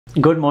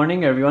Good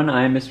morning everyone,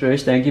 I am Mr.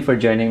 Ish. Thank you for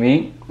joining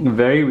me.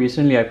 Very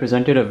recently I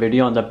presented a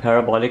video on the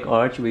parabolic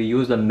arch. We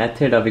use the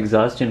method of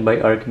exhaustion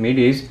by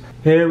Archimedes.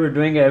 Here we're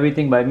doing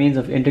everything by means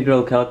of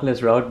integral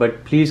calculus route,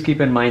 but please keep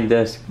in mind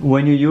this.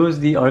 When you use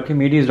the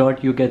Archimedes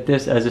route, you get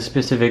this as a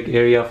specific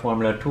area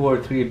formula, 2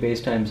 or 3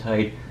 base times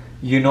height.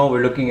 You know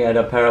we're looking at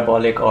a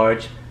parabolic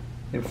arch.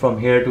 From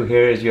here to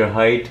here is your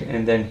height,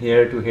 and then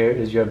here to here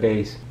is your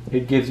base.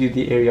 It gives you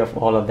the area of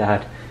all of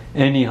that.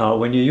 Anyhow,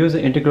 when you use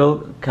the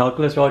integral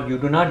calculus route, you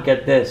do not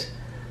get this.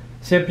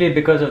 Simply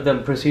because of the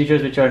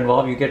procedures which are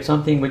involved, you get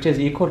something which is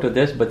equal to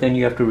this, but then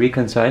you have to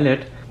reconcile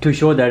it to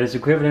show that it's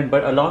equivalent.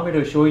 But allow me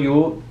to show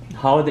you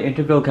how the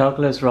integral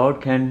calculus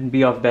route can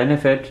be of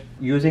benefit.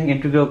 Using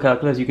integral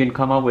calculus, you can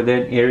come up with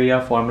an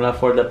area formula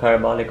for the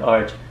parabolic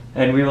arch.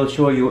 And we will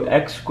show you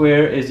x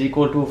squared is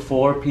equal to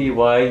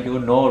 4py, you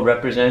know,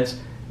 represents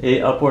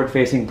a upward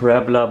facing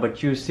parabola.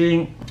 But you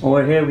see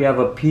over here we have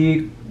a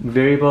p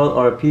variable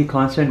or a p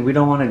constant. We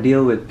don't want to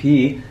deal with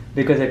p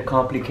because it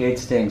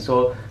complicates things.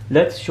 So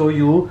let's show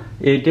you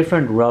a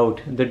different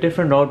route. The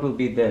different route will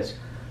be this.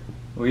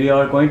 We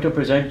are going to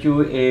present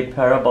you a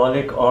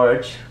parabolic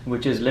arch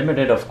which is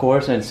limited, of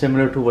course, and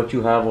similar to what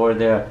you have over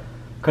there.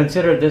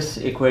 Consider this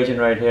equation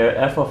right here.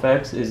 F of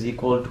x is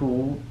equal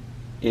to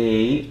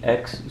a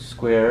x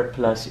squared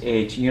plus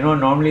h. You know,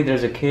 normally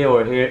there's a k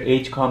over here,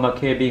 h comma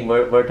k being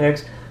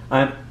vertex.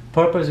 I'm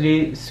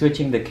purposely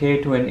switching the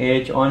k to an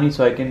h only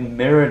so I can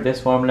mirror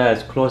this formula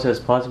as close as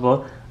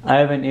possible. I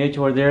have an h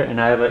over there and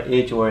I have an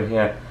h over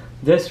here.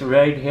 This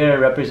right here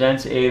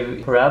represents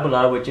a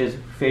parabola which is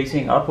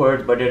facing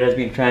upwards, but it has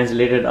been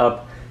translated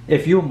up.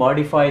 If you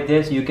modify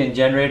this, you can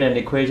generate an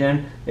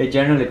equation, a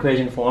general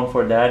equation form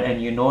for that,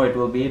 and you know it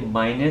will be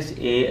minus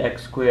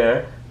ax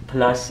squared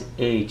plus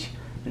h.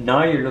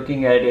 Now you're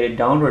looking at a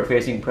downward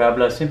facing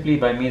parabola simply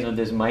by means of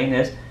this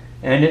minus,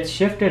 and it's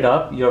shifted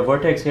up. Your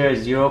vertex here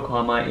is 0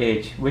 comma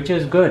h, which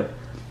is good.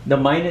 The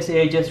minus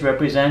a just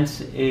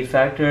represents a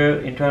factor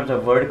in terms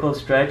of vertical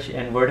stretch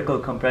and vertical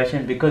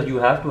compression, because you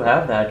have to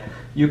have that.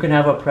 You can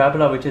have a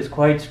parabola which is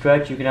quite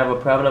stretched, you can have a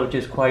parabola which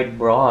is quite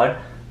broad,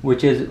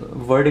 which is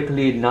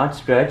vertically not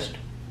stretched.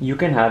 You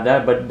can have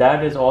that, but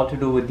that is all to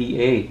do with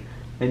the a.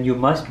 And you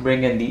must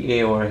bring in the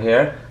a over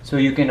here so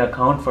you can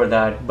account for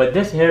that. But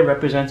this here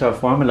represents our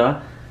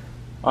formula.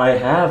 I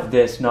have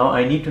this now.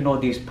 I need to know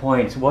these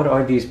points. What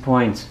are these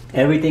points?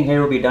 Everything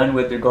here will be done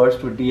with regards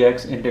to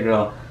dx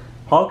integral.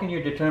 How can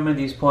you determine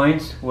these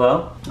points?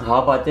 Well,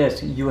 how about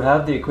this? You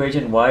have the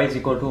equation y is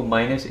equal to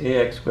minus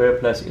ax squared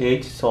plus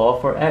h. Solve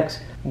for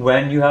x.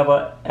 When you have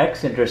a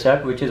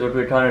x-intercept, which is what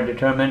we're trying to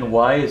determine,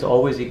 y is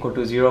always equal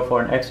to 0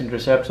 for an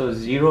x-intercept. So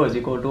 0 is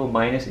equal to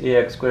minus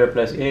ax squared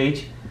plus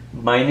h.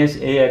 Minus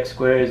ax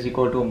squared is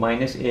equal to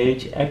minus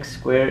h. X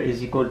squared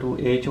is equal to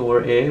h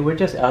over a. We're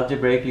just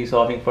algebraically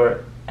solving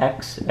for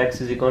x.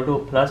 X is equal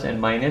to plus and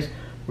minus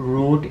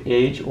root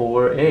h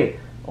over a,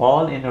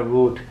 all in a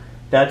root.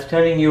 That's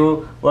telling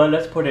you, well,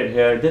 let's put it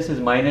here. This is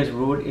minus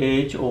root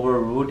h over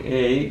root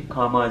a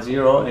comma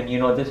 0, and you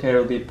know this here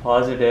will be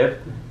positive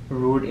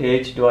root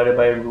h divided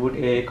by root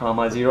a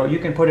comma 0. You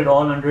can put it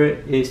all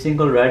under a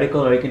single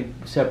radical, or you can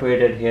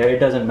separate it here. It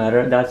doesn't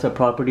matter. That's the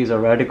properties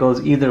of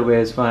radicals. Either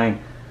way is fine.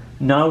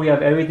 Now we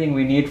have everything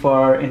we need for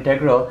our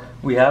integral.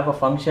 We have a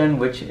function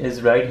which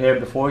is right here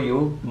before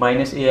you,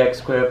 minus ax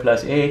squared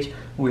plus h.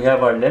 We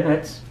have our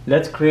limits.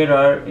 Let's create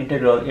our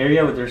integral.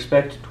 Area with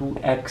respect to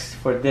x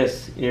for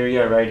this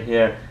area right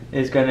here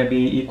is going to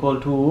be equal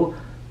to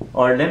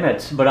our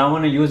limits. But I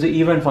want to use the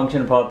even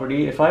function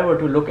property. If I were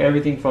to look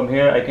everything from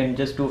here, I can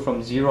just do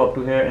from 0 up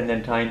to here and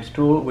then times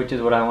 2, which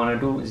is what I want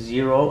to do.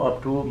 0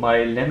 up to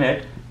my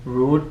limit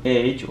root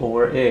h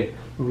over a.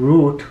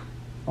 Root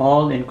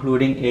all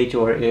including h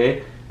over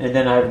a, and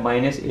then I have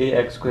minus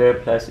ax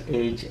squared plus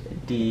h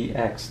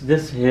dx.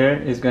 This here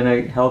is going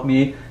to help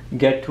me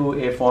get to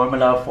a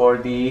formula for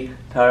the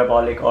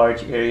parabolic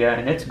arch area,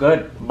 and it's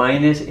good.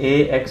 Minus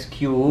ax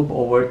cubed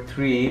over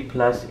 3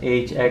 plus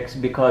hx,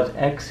 because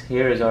x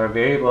here is our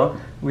variable.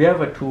 We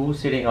have a 2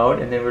 sitting out,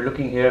 and then we're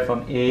looking here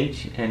from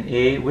h and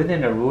a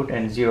within a root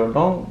and 0.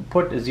 Don't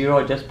put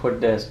 0, just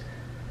put this.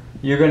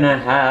 You're going to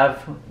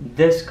have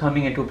this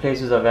coming into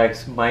places of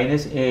x,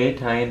 minus a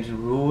times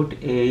root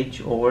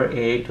h over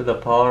a to the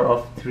power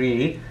of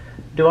 3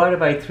 divided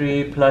by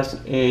 3 plus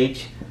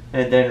h,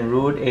 and then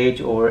root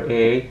h over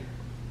a.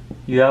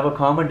 You have a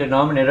common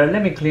denominator.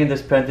 Let me clean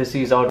this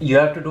parentheses out. You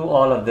have to do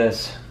all of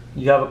this.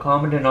 You have a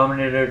common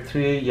denominator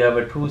 3, you have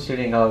a 2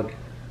 sitting out.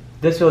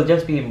 This will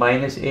just be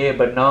minus a,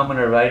 but now I'm going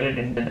to write it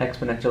in an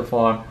exponential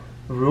form.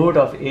 Root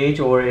of h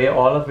over a,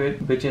 all of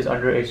it which is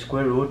under a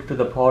square root to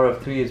the power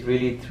of 3 is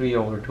really 3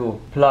 over 2.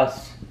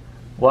 Plus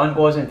 1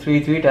 goes in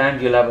 3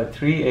 times, you'll have a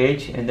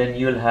 3h, and then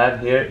you'll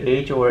have here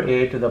h over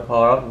a to the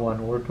power of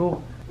 1 over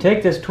 2.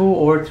 Take this 2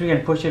 over 3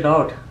 and push it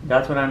out.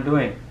 That's what I'm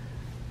doing.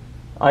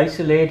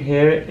 Isolate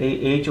here a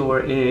h over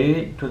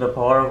a to the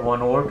power of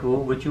 1 over 2,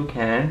 which you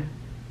can.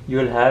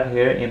 You'll have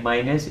here a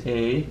minus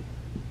a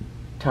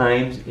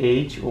times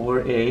h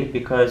over a,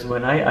 because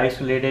when I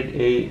isolated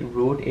a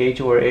root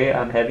h over a,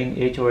 I'm having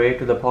h over a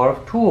to the power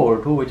of 2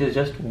 over 2, which is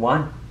just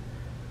 1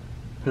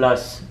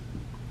 plus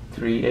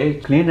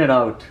 3h. Clean it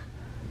out.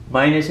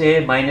 Minus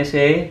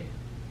a,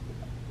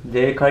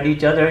 they cut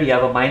each other. You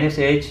have a minus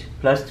h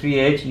plus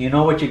 3h. You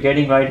know what you're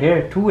getting right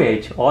here?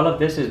 2h. All of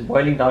this is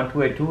boiling down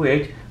to a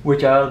 2h,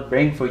 which I'll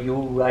bring for you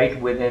right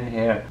within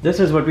here. This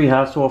is what we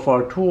have so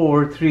far. 2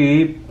 over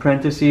 3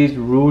 parentheses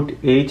root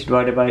h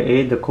divided by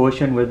a, the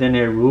quotient within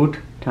a root,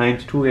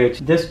 times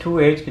 2h. This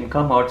 2h can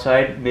come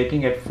outside,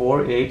 making it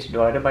 4h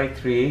divided by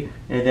 3,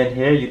 and then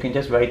here you can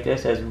just write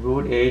this as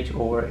root h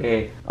over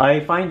a.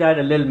 I find that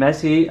a little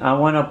messy. I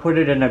want to put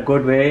it in a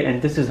good way,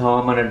 and this is how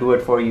I'm going to do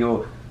it for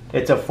you.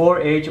 It's a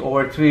 4h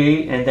over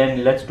 3, and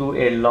then let's do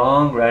a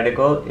long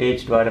radical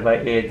h divided by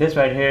a. This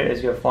right here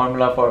is your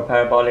formula for a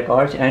parabolic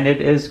arch, and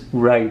it is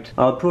right.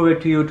 I'll prove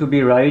it to you to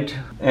be right,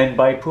 and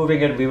by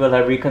proving it we will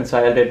have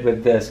reconciled it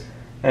with this.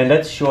 And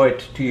let's show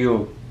it to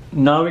you.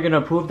 Now we're going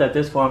to prove that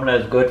this formula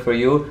is good for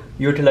you,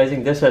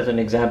 utilizing this as an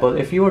example.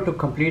 If you were to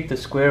complete the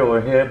square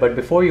over here, but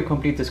before you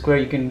complete the square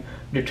you can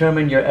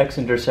determine your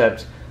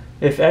x-intercepts.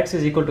 If x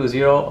is equal to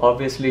 0,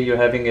 obviously you're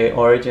having a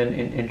origin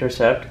in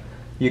intercept.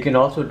 You can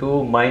also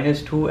do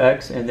minus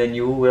 2x, and then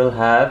you will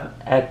have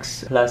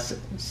x plus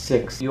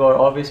 6. You are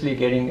obviously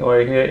getting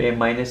over here a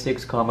minus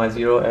 6 comma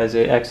 0 as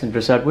a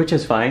x-intercept, which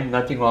is fine,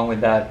 nothing wrong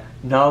with that.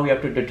 Now we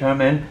have to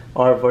determine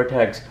our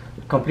vertex.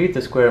 Complete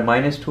the square.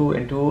 Minus 2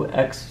 into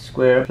x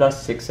squared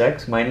plus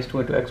 6x, minus 2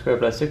 into x squared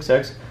plus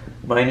 6x,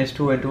 minus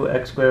 2 into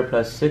x squared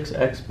plus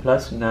 6x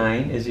plus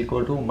 9 is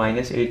equal to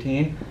minus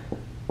 18.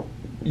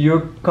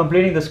 You're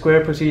completing the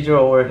square procedure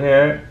over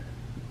here,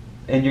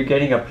 and you're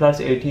getting a plus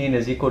 18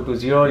 is equal to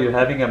 0. You're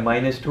having a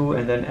minus 2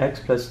 and then x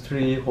plus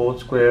 3 whole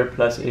square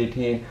plus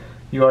 18.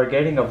 You are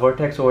getting a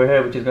vertex over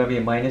here which is going to be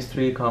minus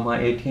 3 comma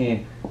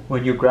 18.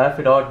 When you graph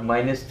it out,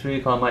 minus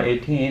 3 comma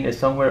 18 is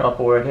somewhere up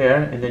over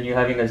here, and then you're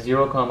having a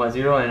 0 comma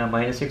 0 and a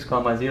minus 6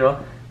 comma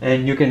 0,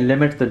 and you can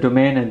limit the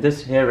domain, and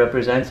this here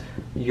represents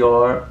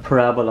your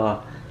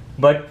parabola.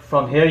 But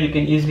from here you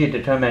can easily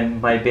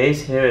determine my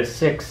base here is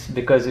 6,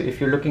 because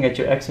if you're looking at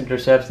your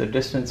x-intercepts, the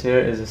distance here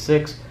is a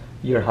 6.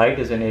 Your height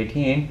is an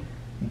 18,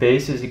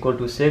 base is equal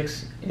to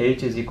 6,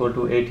 h is equal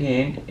to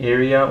 18,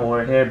 area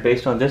over here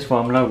based on this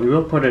formula, we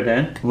will put it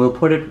in. We'll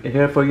put it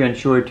here for you and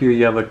show it to you.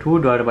 You have a 2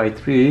 divided by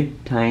 3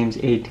 times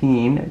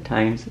 18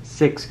 times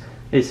 6.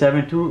 A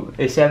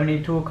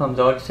 72 comes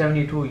out,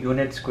 72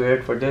 units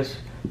squared for this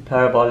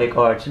parabolic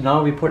arch.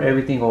 Now we put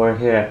everything over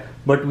here,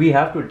 but we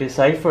have to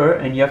decipher,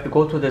 and you have to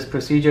go through this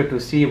procedure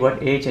to see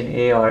what h and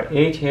a are.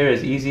 H here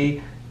is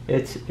easy,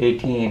 it's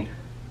 18.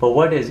 But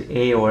what is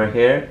a over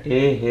here?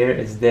 A here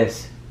is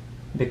this.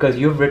 Because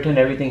you've written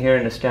everything here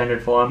in a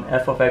standard form,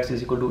 f of x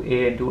is equal to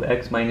a into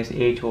x minus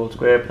h whole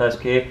square plus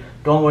k.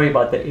 Don't worry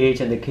about the h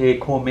and the k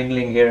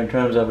commingling here in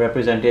terms of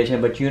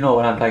representation, but you know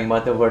what I'm talking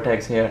about, the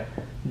vertex here.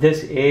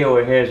 This a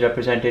over here is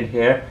represented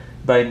here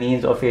by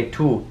means of a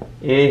 2.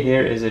 A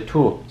here is a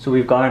 2. So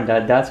we've gotten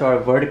that. That's our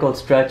vertical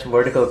stretch,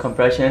 vertical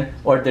compression,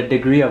 or the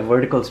degree of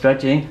vertical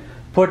stretching.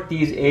 Put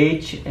these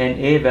h and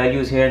a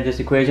values here in this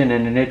equation,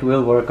 and it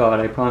will work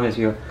out, I promise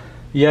you.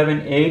 You have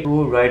an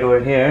a2 right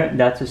over here.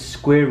 That's a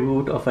square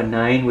root of a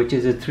 9, which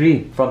is a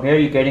 3. From here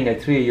you're getting a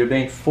 3. You're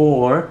doing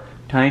 4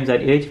 times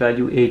that h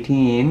value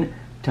 18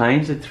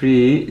 times a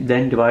 3,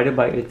 then divided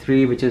by a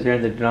 3, which is there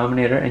in the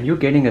denominator, and you're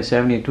getting a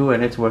 72,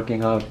 and it's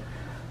working out.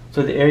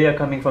 So the area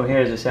coming from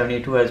here is a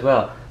 72 as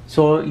well.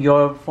 So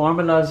your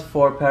formulas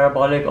for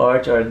parabolic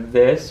arch are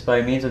this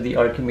by means of the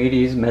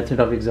Archimedes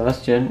method of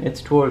exhaustion.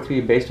 It's 2 or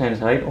 3 base times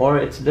height, or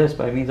it's this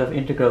by means of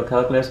integral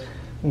calculus,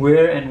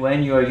 where and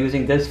when you are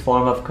using this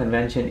form of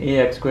convention,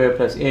 ax squared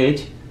plus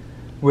h,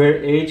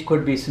 where h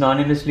could be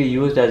synonymously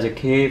used as a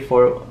k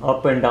for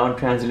up and down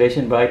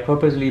translation, but I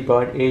purposely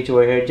brought h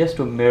over here just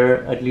to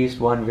mirror at least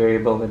one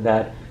variable with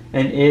that.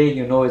 And a,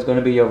 you know, is going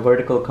to be your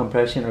vertical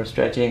compression or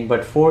stretching,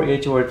 but for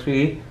h over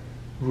 3,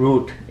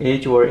 root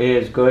h over a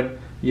is good.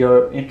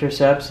 Your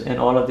intercepts and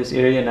all of this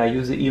area, and I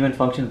use the even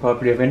function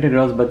property of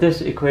integrals, but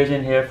this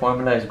equation here,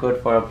 formula, is good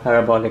for a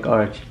parabolic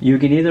arch. You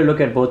can either look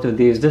at both of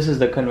these. This is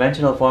the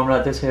conventional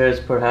formula. This here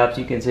is perhaps,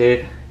 you can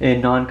say, a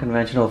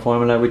non-conventional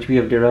formula which we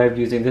have derived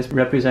using this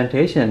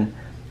representation.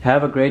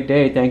 Have a great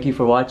day. Thank you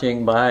for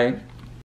watching. Bye.